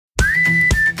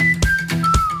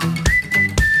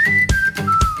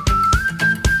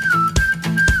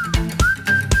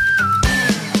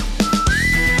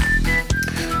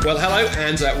Well, hello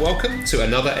and welcome to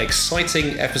another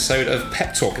exciting episode of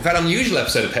Pep Talk. In fact, unusual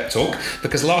episode of Pep Talk,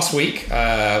 because last week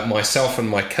myself and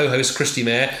my co-host Christy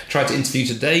Mayer tried to interview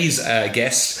today's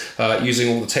guest using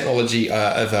all the technology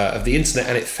of the internet,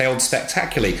 and it failed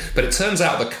spectacularly. But it turns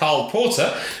out that Carl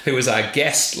Porter, who was our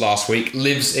guest last week,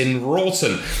 lives in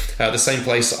Wroughton, the same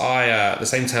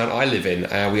town I live in.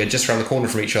 We are just around the corner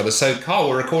from each other. So, Carl,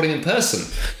 we're recording in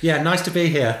person. Yeah, nice to be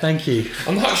here. Thank you.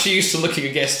 I'm not actually used to looking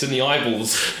a guest in the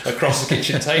eyeballs across the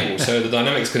kitchen table, so the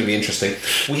dynamic's going to be interesting.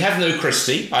 We have no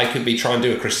Christy. I could try and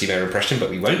do a Christy Mayer impression, but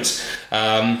we won't.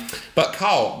 But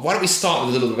Carl, why don't we start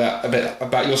with a bit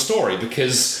about your story,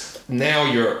 because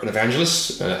now you're an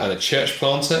evangelist and a church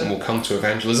planter, and we'll come to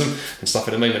evangelism and stuff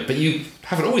in a moment. But you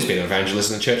haven't always been an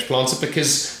evangelist and a church planter,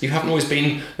 because you haven't always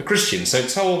been a Christian. So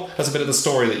tell us a bit of the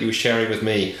story that you were sharing with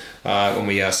me when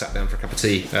we sat down for a cup of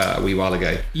tea a wee while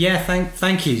ago. Yeah,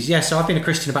 thank you. Yeah, so I've been a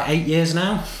Christian about 8 years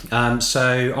now.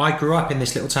 So I grew up in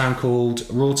this little town called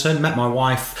Wroughton, met my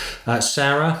wife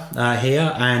Sarah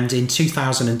here, and in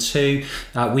 2002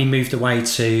 we moved away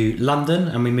to London,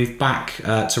 and we moved back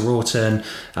to Wroughton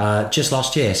just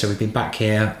last year. So we've been back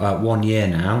here 1 year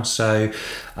now. So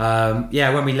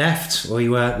when we left, we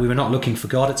were not looking for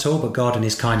God at all, but God in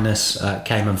his kindness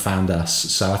came and found us.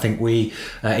 So I think we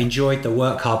enjoyed the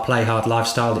work hard, play hard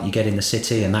lifestyle that you get in the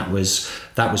city, and that was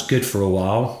good for a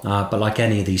while. But like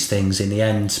any of these things, in the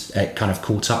end, it kind of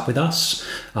caught up with us.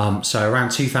 So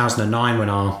around 2009, when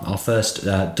our first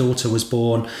daughter was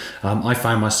born, I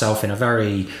found myself in a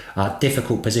very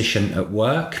difficult position at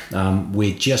work.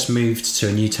 We'd just moved to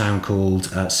a new town called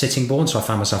Sittingbourne, so I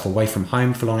found myself away from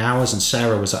home for long hours, and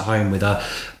Sarah was at home with a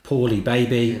poorly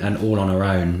baby and all on her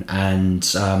own. And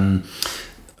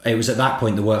it was at that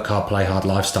point the work hard, play hard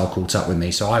lifestyle caught up with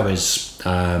me. So I was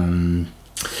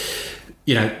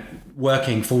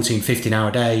working 14, 15-hour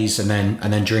days and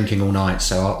then drinking all night.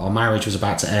 So our marriage was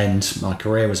about to end, my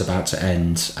career was about to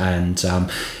end,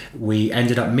 and we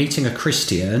ended up meeting a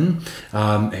Christian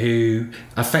who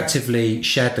effectively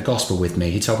shared the gospel with me.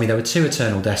 He told me there were two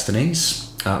eternal destinies,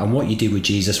 and what you do with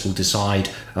Jesus will decide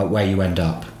where you end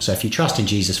up. So if you trust in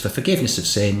Jesus for forgiveness of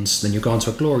sins, then you'll go on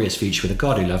to a glorious future with a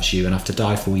God who loves you and have to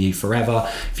die for you forever.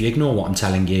 If you ignore what I'm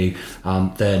telling you,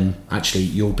 then actually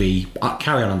you'll be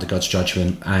carry on under God's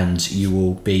judgment, and you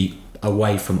will be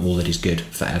away from all that is good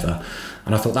forever.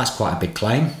 And I thought, that's quite a big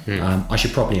claim. I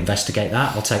should probably investigate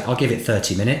that. I'll give it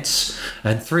 30 minutes.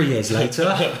 And 3 years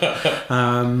later,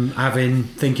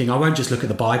 thinking I won't just look at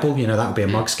the Bible, that would be a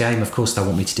mug's game. Of course they'll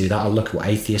want me to do that. I'll look at what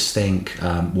atheists think,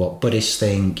 what Buddhists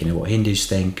think, what Hindus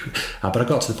think. But I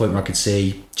got to the point where I could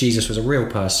see Jesus was a real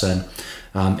person,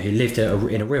 who lived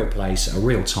in a real place, a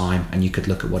real time, and you could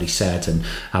look at what he said. And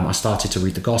I started to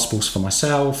read the Gospels for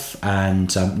myself,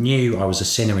 and knew I was a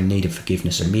sinner in need of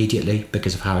forgiveness immediately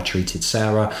because of how I treated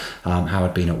Sarah, how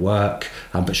I'd been at work,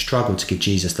 but struggled to give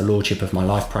Jesus the lordship of my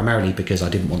life, primarily because I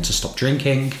didn't want to stop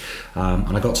drinking.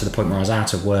 And I got to the point where I was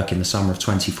out of work in the summer of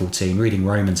 2014, reading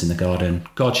Romans in the garden.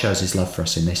 God shows his love for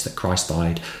us in this, that Christ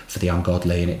died for the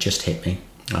ungodly, and it just hit me.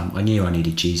 I knew I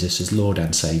needed Jesus as Lord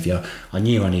and Saviour. I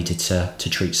knew I needed to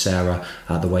treat Sarah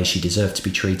the way she deserved to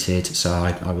be treated. So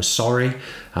I was sorry,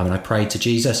 and I prayed to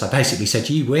Jesus. I basically said,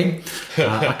 you win.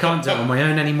 I can't do it on my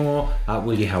own anymore.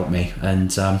 Will you help me?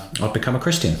 And I've become a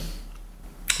Christian.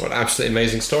 What an absolutely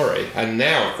amazing story. And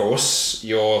now, of course,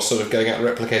 you're sort of going out and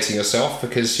replicating yourself,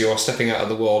 because you're stepping out of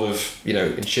the world of,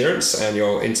 insurance, and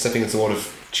you're stepping into the world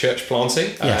of church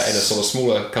planting. Yes. In a sort of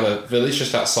smaller kind of village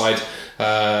just outside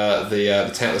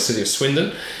the city of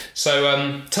Swindon.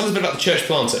 So tell us a bit about the church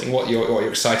planting, what you're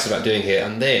excited about doing here,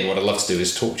 and then what I'd love to do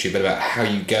is talk to you a bit about how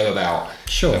you go about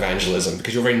evangelism,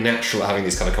 because you're very natural at having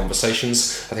these kind of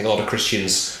conversations. I think a lot of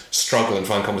Christians struggle and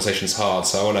find conversations hard,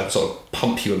 so I want to sort of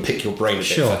pump you and pick your brain a bit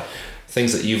for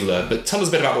things that you've learned. But tell us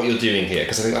a bit about what you're doing here,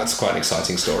 because I think that's quite an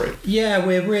exciting story. Yeah,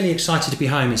 we're really excited to be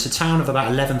home. It's a town of about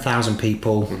 11,000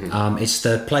 people. Mm-hmm. It's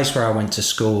the place where I went to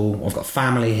school. I've got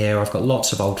family here. I've got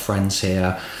lots of old friends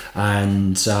here.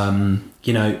 And,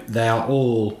 they are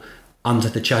all under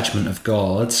the judgment of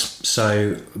God.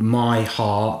 So my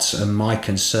heart and my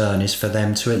concern is for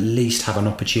them to at least have an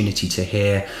opportunity to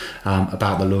hear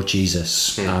about the Lord Jesus.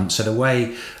 So the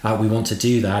way we want to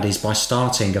do that is by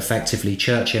starting effectively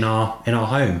church in our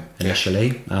home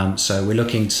initially. So we're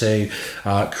looking to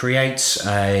create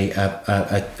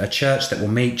a church that will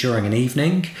meet during an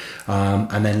evening,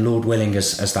 and then Lord willing,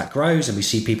 as that grows and we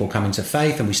see people coming to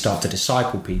faith and we start to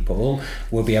disciple people,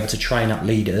 we'll be able to train up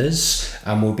leaders,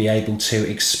 and we'll be able able to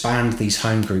expand these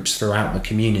home groups throughout the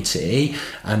community,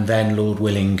 and then, Lord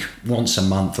willing, once a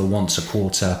month or once a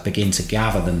quarter, begin to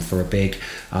gather them for a big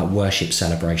worship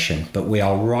celebration. But we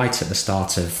are right at the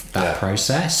start of that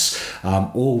process.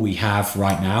 All we have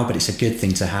right now, but it's a good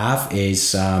thing to have,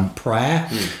 is prayer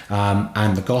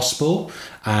and the gospel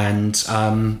and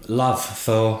love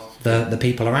for the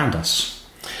people around us.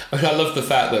 I love the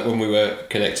fact that when we were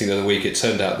connecting the other week, it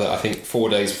turned out that I think 4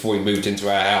 days before we moved into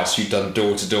our house, you'd done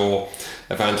door-to-door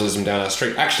evangelism down our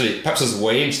street. Actually, perhaps as a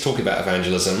way into talking about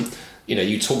evangelism,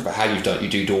 you talk about how you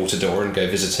do door-to-door and go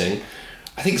visiting.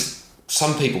 I think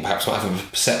some people perhaps might have a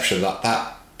perception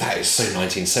that is so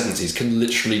 1970s, can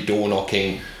literally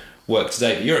door-knocking work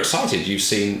today, but you're excited. You've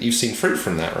seen fruit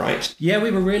from that, right? Yeah, we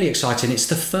were really excited. It's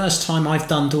the first time I've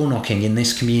done door knocking in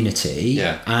this community,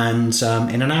 and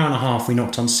in an hour and a half we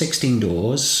knocked on 16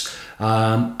 doors,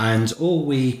 and all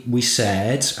we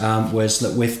said was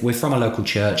that we're from a local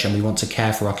church and we want to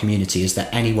care for our community. Is there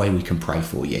any way we can pray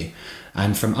for you?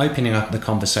 And from opening up the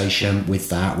conversation with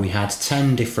that, we had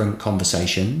 10 different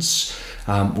conversations.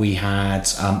 We had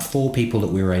 4 people that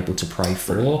we were able to pray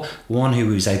for, 1 who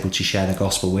was able to share the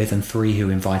gospel with, and 3 who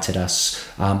invited us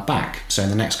back. So in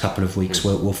the next couple of weeks,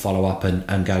 we'll follow up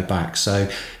and go back. So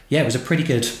yeah, it was a pretty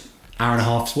good hour and a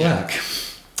half's work.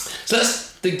 So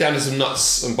let's dig down to some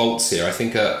nuts and bolts here. I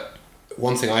think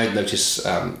one thing I notice,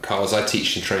 Carl, as I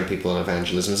teach and train people on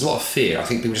evangelism, there's a lot of fear. I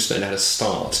think people just don't know how to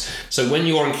start. So when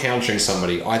you're encountering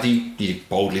somebody, either you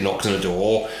boldly knocked on a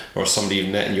door, or somebody you've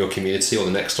met in your community, or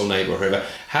the next door neighbour, or whoever,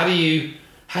 how do you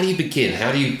begin?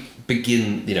 How do you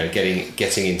begin,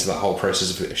 getting into that whole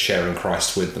process of sharing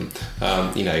Christ with them?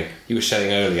 You were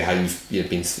sharing earlier how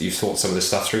you've thought some of this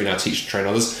stuff through, now teach and train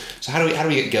others. So how do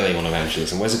we get going on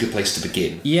evangelism? Where's a good place to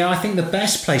begin? Yeah, I think the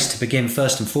best place to begin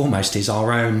first and foremost is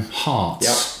our own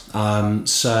hearts. Yep.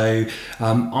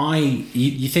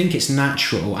 You think it's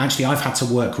natural. Actually, I've had to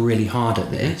work really hard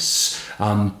at this,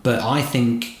 but I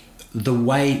think the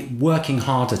way working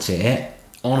hard at it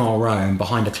on our own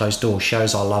behind a closed door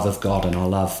shows our love of God and our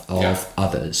love of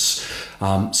others.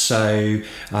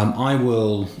 I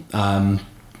will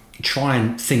try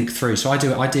and think through. So I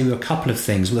do a couple of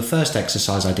things. Well, the first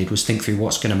exercise I did was think through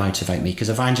what's going to motivate me, because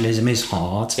evangelism is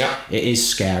hard. Yeah. It is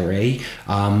scary.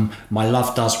 My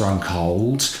love does run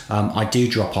cold. I do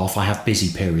drop off. I have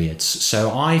busy periods.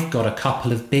 So I've got a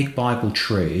couple of big Bible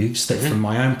truths that from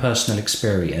my own personal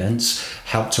experience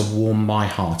help to warm my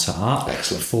heart up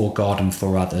for God and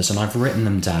for others. And I've written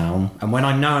them down. And when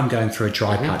I know I'm going through a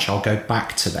dry patch, I'll go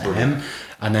back to them.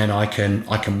 And then I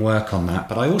can work on that.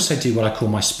 But I also do what I call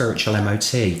my spiritual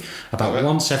MOT. About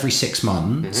once every 6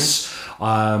 months,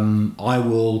 I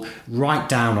will write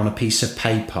down on a piece of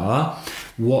paper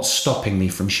what's stopping me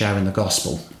from sharing the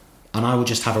gospel. And I will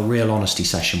just have a real honesty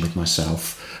session with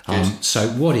myself. So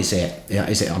what is it?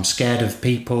 Is it I'm scared of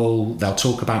people? They'll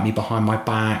talk about me behind my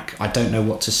back. I don't know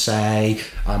what to say.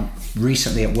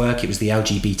 Recently at work, it was the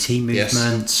LGBT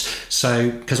movement. So,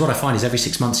 because what I find is every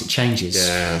 6 months it changes.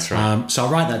 Yeah, that's right. So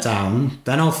I'll write that down.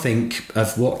 Then I'll think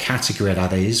of what category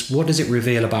that is. What does it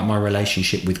reveal about my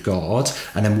relationship with God?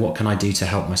 And then what can I do to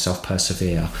help myself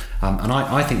persevere? And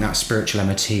I think that spiritual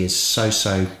MOT is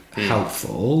so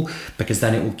helpful, because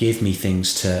then it will give me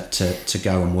things to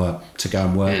go and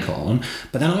work on.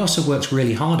 But then I also worked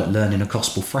really hard at learning a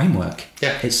gospel framework.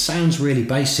 It sounds really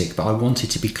basic, but I wanted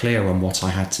to be clear on what I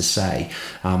had to say.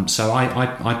 So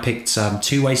I picked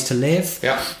 2 ways to live,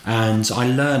 and I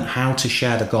learned how to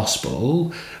share the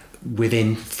gospel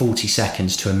within 40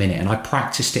 seconds to a minute, and I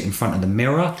practiced it in front of the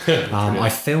mirror. I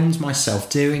filmed myself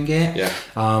doing it,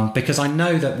 because I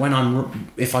know that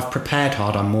if I've prepared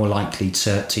hard, I'm more likely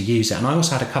to use it. And I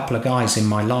also had a couple of guys in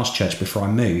my last church before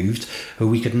I moved who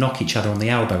we could knock each other on the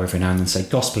elbow every now and then and say,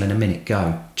 gospel in a minute,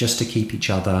 go, just to keep each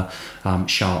other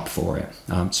sharp for it.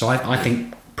 So I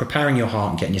think preparing your heart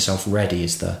and getting yourself ready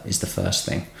is the first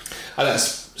thing. And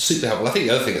that's super helpful. I think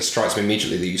the other thing that strikes me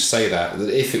immediately that you say that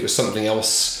if it was something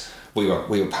else we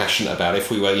were passionate about, if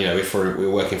we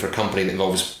were working for a company that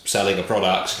involves selling a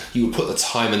product, you would put the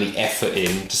time and the effort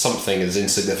in to something as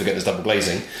insignificant as double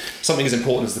glazing. Something as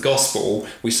important as the gospel,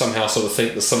 we somehow sort of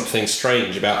think there's something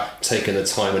strange about taking the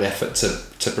time and effort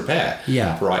to prepare.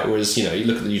 Right. Whereas, you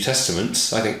look at the New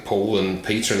Testament, I think Paul and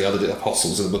Peter and the other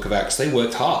apostles in the book of Acts, they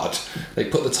worked hard. They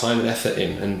put the time and effort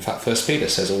in. And in fact, 1 Peter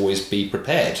says always be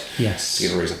prepared. Yes. To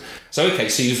give a reason. So okay,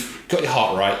 so you've got your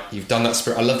heart right. You've done that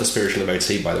spirit. I love the spiritual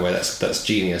MOT, by the way. That's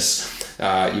genius.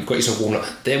 You've got yourself warmed up.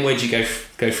 Then where do you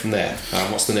go from there?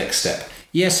 What's the next step?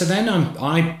 Yeah, so then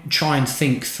I try and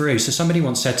think through. So somebody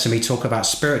once said to me, talk about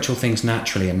spiritual things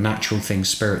naturally and natural things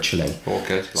spiritually. Oh,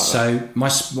 good.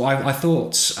 I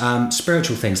thought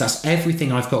spiritual things, that's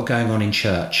everything I've got going on in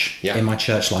church, in my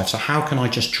church life. So how can I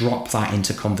just drop that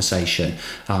into conversation?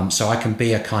 So I can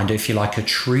be a kind of, if you like, a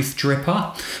truth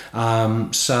dripper.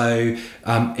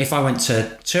 If I went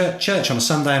to church on a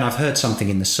Sunday and I've heard something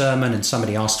in the sermon and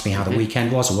somebody asked me how the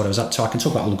weekend was or what I was up to, I can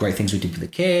talk about all the great things we did with the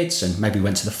kids and maybe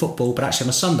went to the football, but actually on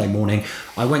a Sunday morning,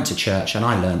 I went to church and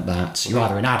I learnt that you're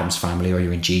either in Adam's family or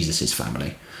you're in Jesus's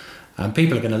family. And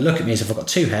people are going to look at me as if I've got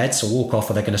two heads or walk off,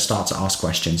 or they're going to start to ask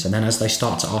questions. And then as they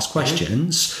start to ask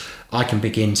questions, I can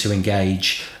begin to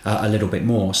engage a little bit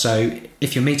more. So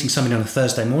if you're meeting somebody on a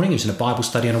Thursday morning who's in a Bible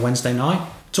study on a Wednesday night,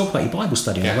 talk about your Bible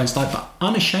study on a Wednesday night, but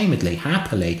unashamedly,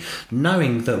 happily,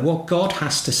 knowing that what God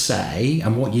has to say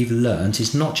and what you've learned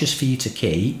is not just for you to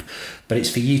keep, but it's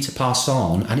for you to pass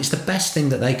on, and it's the best thing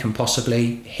that they can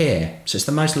possibly hear. So it's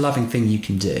the most loving thing you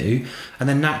can do. And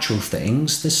then natural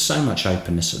things, there's so much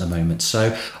openness at the moment.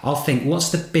 So I'll think, what's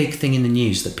the big thing in the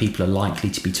news that people are likely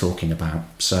to be talking about?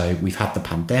 So we've had the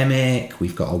pandemic,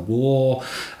 we've got a war.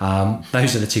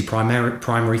 Those are the two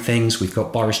primary things. We've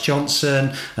got Boris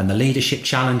Johnson and the leadership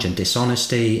challenge and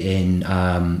dishonesty in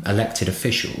elected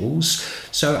officials.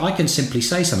 So I can simply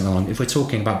say something along, if we're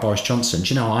talking about Boris Johnson,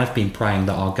 do you know, I've been praying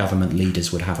that our government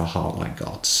leaders would have a heart like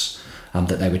God's,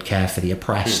 that they would care for the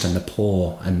oppressed and the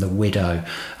poor and the widow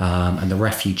and the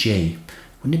refugee.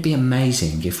 Wouldn't it be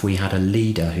amazing if we had a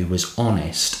leader who was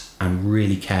honest and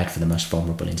really cared for the most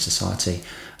vulnerable in society,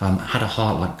 had a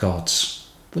heart like God's?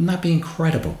 Wouldn't that be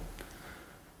incredible?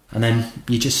 And then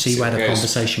you just see where the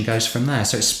conversation goes from there.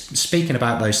 So it's speaking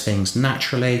about those things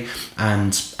naturally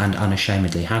and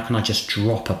unashamedly. How can I just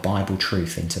drop a Bible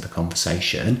truth into the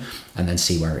conversation and then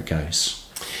see where it goes?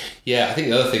 Yeah, I think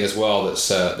the other thing as well that's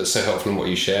so helpful in what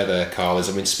you share there, Carl, is,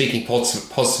 I mean, speaking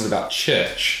positively about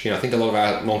church. You know, I think a lot of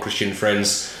our non-Christian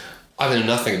friends either know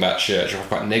nothing about church or have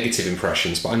quite negative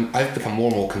impressions, but I've become more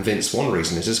and more convinced one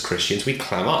reason is, as Christians, we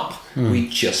clam up. We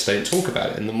just don't talk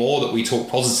about it. And the more that we talk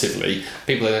positively,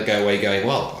 people don't go away going,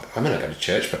 well, I'm going to go to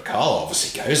church, but Carl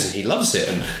obviously goes and he loves it,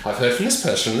 and I've heard from this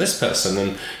person and this person.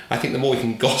 And I think the more we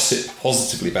can gossip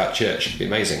positively about church, it'd be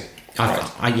amazing.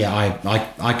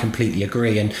 I completely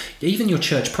agree. And even your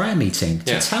church prayer meeting,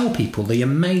 to tell people the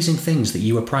amazing things that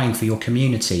you were praying for your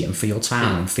community and for your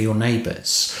town and for your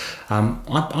neighbours.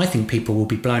 I think people will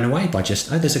be blown away by just,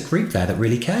 there's a group there that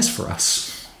really cares for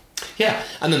us. Yeah,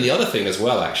 and then the other thing as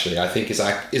well, actually, I think is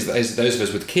those of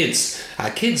us with kids. Our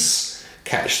kids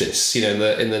catch this. You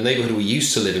know, in the neighbourhood we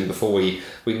used to live in before we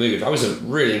moved, I was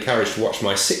really encouraged to watch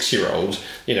my 6-year-old,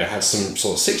 you know, had some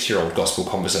sort of 6-year-old gospel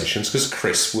conversations, because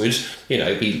Chris would, you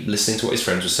know, be listening to what his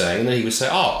friends were saying, and then he would say,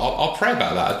 I'll pray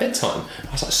about that at bedtime.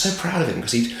 I was like so proud of him,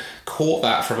 because he'd caught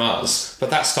that from us, but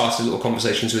that started little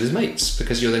conversations with his mates,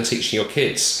 because you're then teaching your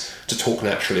kids to talk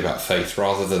naturally about faith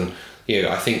rather than, you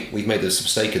know, I think we've made this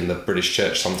mistake in the British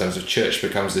church sometimes, where church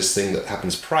becomes this thing that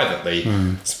happens privately.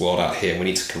 It's the world out here, and we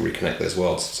need to reconnect those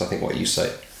worlds. So I think what you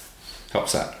say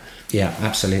helps that. Yeah,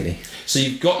 absolutely. So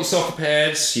you've got yourself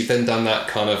prepared, you've then done that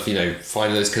kind of, you know,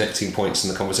 finding those connecting points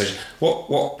in the conversation.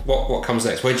 What comes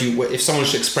next? If someone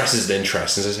expresses an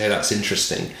interest and says, hey, that's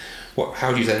interesting,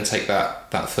 how do you then take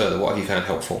that further? What have you found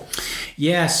helpful?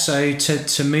 Yeah, so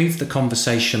to move the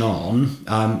conversation on,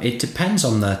 it depends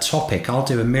on the topic. I'll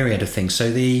do a myriad of things.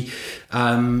 So the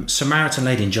Samaritan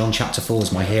lady in John chapter 4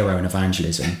 is my hero in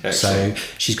evangelism. Excellent. So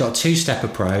she's got a 2-step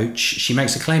approach. She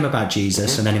makes a claim about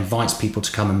Jesus and then invites people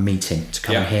to come and meet him, to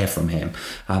come and hear from him.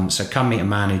 So come meet a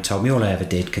man who told me all I ever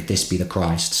did. Could this be the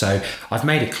Christ? So I've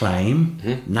made a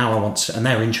claim. Now I want to, and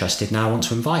they're interested. Now I want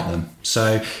to invite them.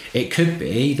 So it could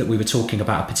be that we were talking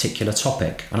about a particular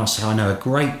topic, and I'll say, I know a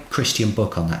great Christian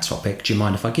book on that topic. Do you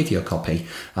mind if I give you a copy?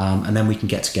 And then we can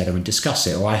get together and discuss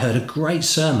it. Or I heard a great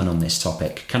sermon on this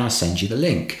topic. Can I send you the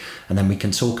link? And then we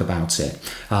can talk about it.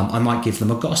 I might give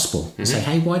them a gospel and say,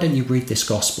 hey, why don't you read this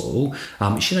gospel?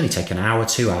 It should only take an hour,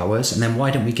 2 hours. And then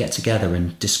why don't we get together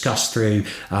and discuss through,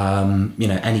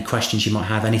 any questions you might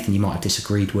have, anything you might have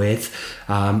disagreed with.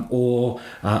 Or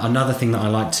another thing that I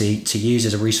like to use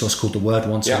is a resource called The Word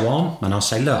 1-to-1. And I'll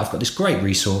say, look, I've got this great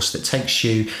resource that takes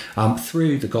you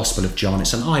through the Gospel of John.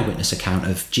 It's an eyewitness account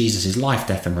of Jesus' life,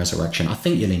 death and resurrection. I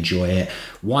think you'll enjoy it.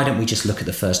 Why don't we just look at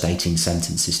the first 18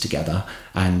 sentences together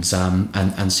and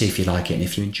see if you like it? And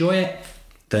if you enjoy it,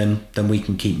 then we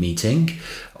can keep meeting,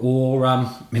 or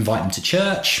invite them to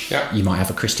church. Yeah. You might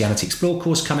have a Christianity Explore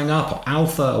course coming up, or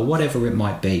Alpha, or whatever it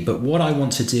might be. But what I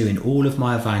want to do in all of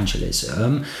my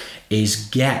evangelism is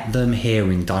get them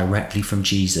hearing directly from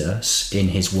Jesus in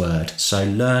his word. So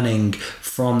learning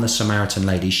from the Samaritan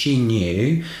lady, she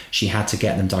knew she had to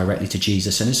get them directly to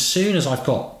Jesus. And as soon as I've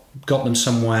got them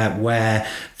somewhere where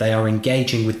they are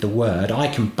engaging with the word, I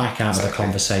can back out of the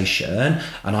conversation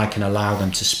and I can allow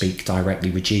them to speak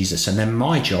directly with Jesus. And then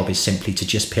my job is simply to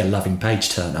just be a loving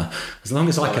page turner. As long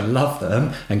as I can love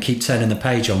them and keep turning the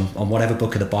page on whatever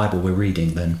book of the Bible we're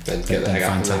reading, then get the heck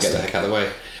out of the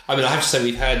way. I mean, I have to say,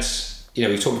 we've had,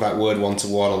 we've talked about Word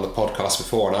 1-to-1 on the podcast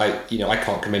before, and I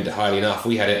can't commend it highly enough.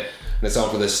 We had it, an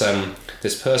example of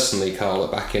this personally, Carl,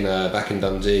 back in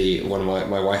Dundee. One of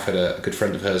my wife had a good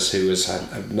friend of hers who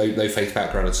had no faith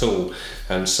background at all,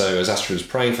 and so as Astrid was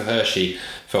praying for her, she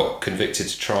felt convicted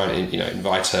to try and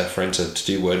invite her friend to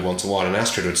do Word 1-to-1. And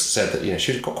Astrid had said that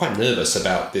she got quite nervous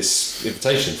about this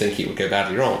invitation, thinking it would go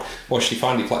badly wrong. Well, she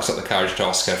finally plucks up the courage to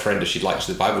ask her friend if she'd like to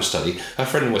do the Bible study. Her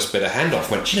friend almost bit her hand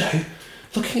off. Went,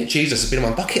 looking at Jesus has been on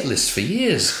my bucket list for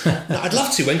years. I'd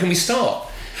love to. When can we start?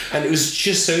 And it was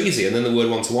just so easy. And then the Word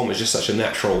 1-to-1 was just such a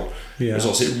natural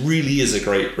resource. It really is a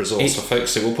great resource for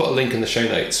folks. So we'll put a link in the show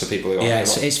notes for people who are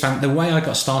it's fun. The way I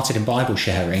got started in Bible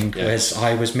sharing was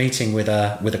I was meeting with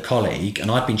a colleague,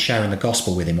 and I'd been sharing the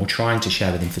gospel with him, or trying to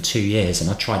share with him, for 2 years. And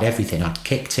I tried everything. I'd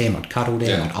kicked him, I'd cuddled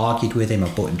him, I'd argued with him, I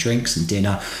bought him drinks and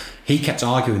dinner. He kept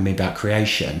arguing with me about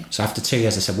creation. So after 2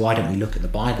 years, I said, why don't we look at the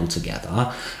Bible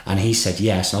together? And he said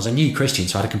yes. And I was a new Christian,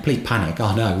 so I had a complete panic.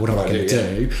 Oh no, what am I going to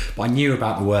do? But I knew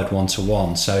about the Word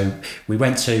 1-to-1. So we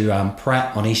went to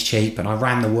Pret on Eastcheap, and I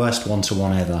ran the worst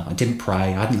 1-to-1 ever. I didn't pray.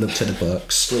 I hadn't looked at the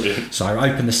books. Brilliant. So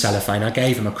I opened the cellophane. I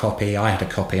gave him a copy. I had a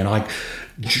copy, and I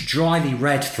dryly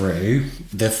read through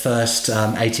the first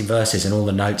 18 verses and all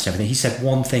the notes and everything. He said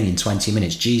one thing in 20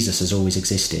 minutes: Jesus has always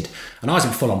existed. And I was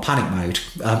in full-on panic mode.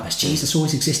 Has Jesus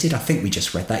always existed? I think we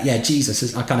just read that. Yeah, Jesus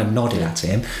has. I kind of nodded at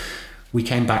him. We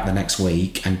came back the next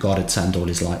week, and God had turned all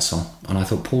his lights on. And I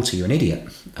thought, Porter, you're an idiot.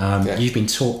 You've been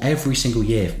taught every single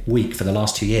week for the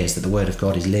last 2 years that the Word of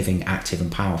God is living, active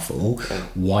and powerful.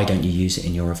 Why don't you use it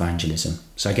in your evangelism?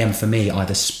 So again, for me,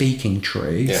 either speaking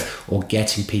truth or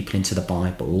getting people into the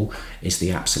Bible is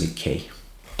the absolute key.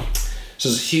 So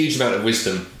there's a huge amount of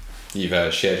wisdom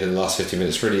you've shared in the last 50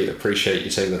 minutes. Really appreciate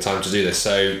you taking the time to do this.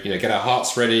 So, get our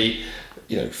hearts ready,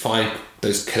 find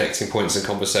those connecting points in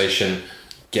conversation,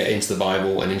 get into the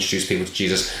Bible and introduce people to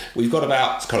Jesus. We've got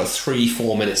about kind of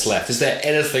 3-4 minutes left. Is there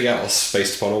anything else,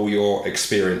 based upon all your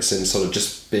experience in sort of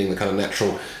just being the kind of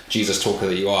natural Jesus talker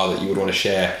that you are, that you would want to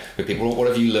share with people? What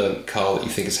have you learned, Carl, that you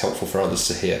think is helpful for others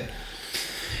to hear?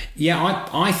 Yeah,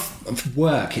 I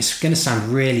work, it's going to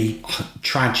sound really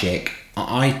tragic.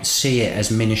 I see it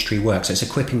as ministry work. So it's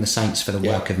equipping the saints for the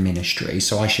work of ministry.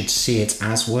 So I should see it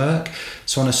as work.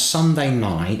 So on a Sunday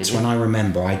night, when I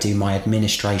remember, I do my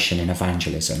administration in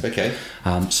evangelism. Okay.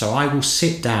 So I will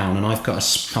sit down, and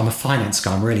I'm a finance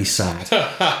guy. I'm really sad.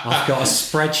 I've got a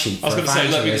spreadsheet for evangelism. I was going to say,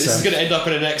 look, this is going to end up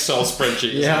in an Excel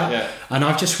spreadsheet. Yeah. And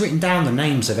I've just written down the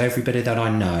names of everybody that I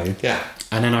know. Yeah.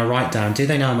 And then I write down, do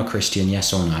they know I'm a Christian?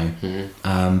 Yes or no?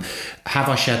 Have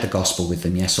I shared the gospel with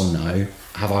them? Yes or no?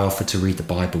 Have I offered to read the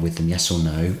Bible with them? Yes or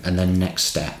no? And then next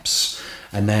steps.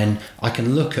 And then I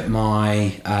can look at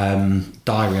my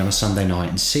diary on a Sunday night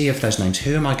and see if those names,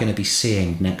 who am I going to be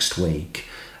seeing next week?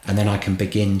 And then I can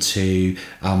begin to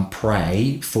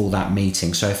pray for that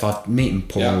meeting. So if I'm meeting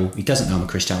Paul, he doesn't know I'm a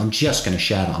Christian, I'm just going to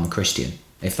share that I'm a Christian.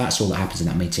 If that's all that happens in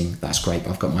that meeting, that's great,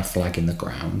 but I've got my flag in the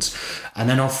ground. And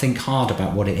then I'll think hard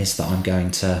about what it is that I'm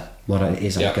going to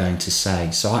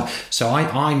say. So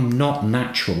I'm not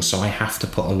natural, so I have to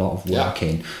put a lot of work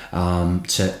in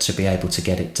to be able to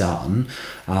get it done.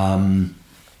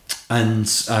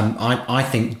 I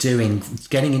think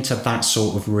getting into that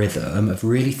sort of rhythm of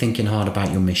really thinking hard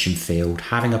about your mission field,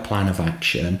 having a plan of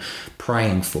action,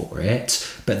 praying for it,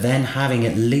 but then having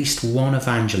at least one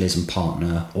evangelism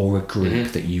partner or a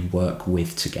group that you work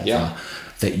with together,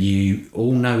 that you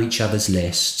all know each other's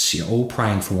lists, you're all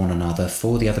praying for one another,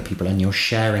 for the other people, and you're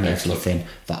sharing everything,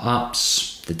 the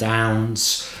ups, the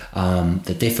downs,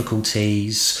 the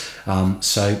difficulties,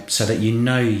 so that you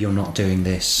know you're not doing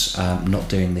this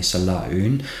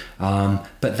alone,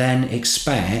 but then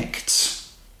expect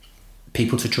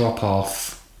people to drop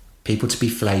off, people to be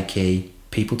flaky,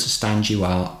 people to stand you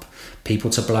up, people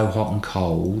to blow hot and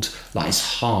cold. Like,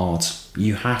 it's hard.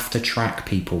 You have to track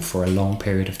people for a long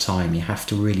period of time. You have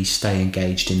to really stay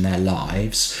engaged in their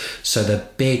lives. So the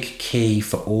big key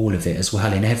for all of it as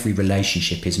well in every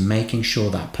relationship is making sure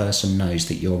that person knows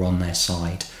that you're on their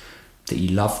side, that you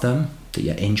love them, that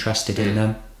you're interested in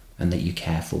them, and that you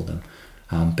care for them.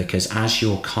 Because as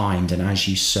you're kind and as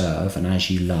you serve and as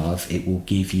you love, it will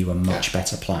give you a much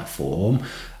better platform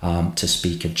to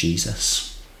speak of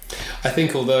Jesus. I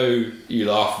think although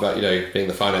you laugh about, being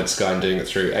the finance guy and doing it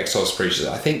through Exos Preachers,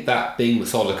 I think that being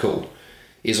methodical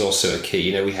is also a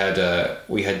key. We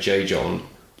had Jay John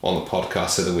on the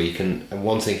podcast of the week, and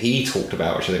one thing he talked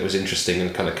about, which I think was interesting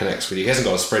and kind of connects with you. He hasn't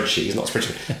got a spreadsheet, he's not a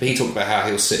spreadsheet, but he talked about how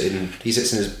he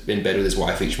sits in bed with his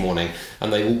wife each morning,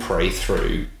 and they will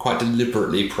quite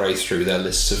deliberately pray through their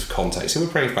lists of contacts. And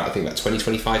we're praying for about 20,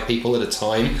 25 people at a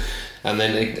time. And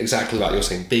then exactly like you're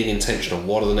saying, being intentional.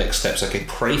 What are the next steps? Okay,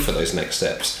 pray for those next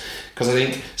steps.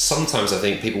 Because sometimes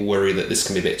people worry that this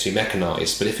can be a bit too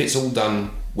mechanised. But if it's all done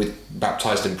with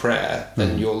baptised in prayer,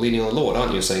 then you're leaning on the Lord,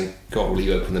 aren't you? Saying, God, will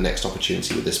you open the next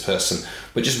opportunity with this person?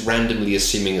 But just randomly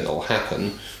assuming that it'll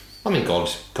happen,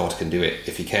 God can do it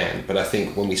if he can. But I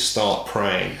think when we start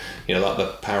praying, like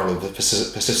the parable of the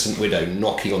persistent widow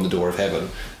knocking on the door of heaven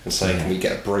and saying, can we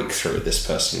get a breakthrough with this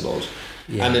person, Lord?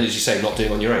 Yeah. And then, as you say, not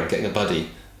doing it on your own, getting a buddy,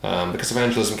 because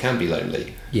evangelism can be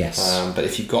lonely. Yes. But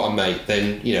if you've got a mate,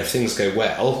 then if things go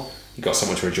well, you've got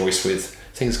someone to rejoice with.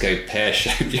 Things go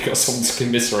pear-shaped, you've got someone to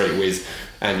commiserate with,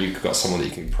 and you've got someone that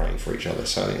you can be praying for each other.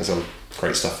 So I think there's some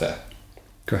great stuff there.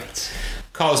 Great.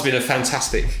 Carl, it's been a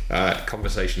fantastic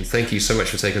conversation. Thank you so much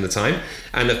for taking the time.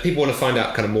 And if people want to find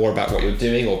out kind of more about what you're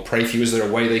doing or pray for you, is there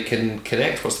a way they can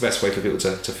connect? What's the best way for people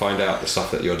to find out the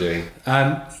stuff that you're doing?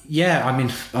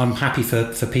 I'm happy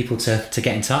for people to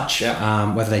get in touch,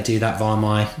 whether they do that via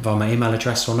my email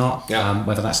address or not,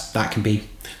 whether that can be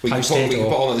we can put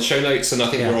on the show notes, and I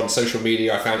think we're on social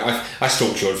media. I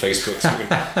stalked you on Facebook, so we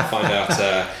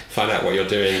can find out what you're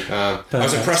doing. I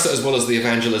was impressed that as well as the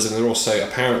evangelism, there are also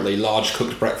apparently large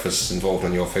cooked breakfasts involved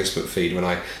on your Facebook feed. When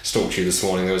I stalked you this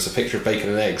morning, there was a picture of bacon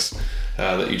and eggs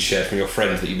that you'd shared from your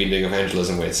friend that you've been doing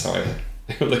evangelism with. So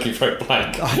you're looking for it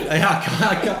blank.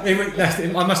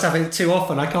 I must have it too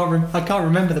often. I can't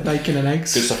remember the bacon and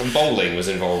eggs. Good stuff. And bowling was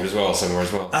involved as well, somewhere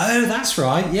as well. Oh, that's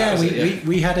right. Yeah,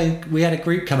 we had a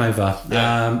group come over,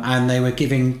 and they were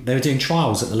doing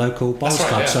trials at the local bowls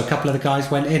club. So a couple of the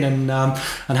guys went in and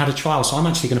had a trial. So I'm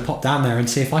actually going to pop down there and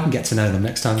see if I can get to know them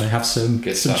next time they have some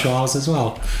trials as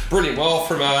well. Brilliant. Well,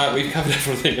 we've covered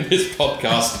everything in this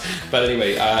podcast. But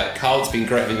anyway, Carl, it's been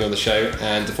great having you on the show.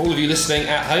 And for all of you listening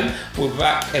at home, we'll be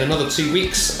back in another 2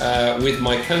 weeks with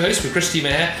my co-host, with Christy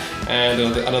Mayer, and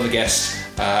another guest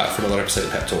for another episode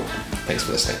of Pep Talk. Thanks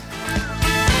for listening.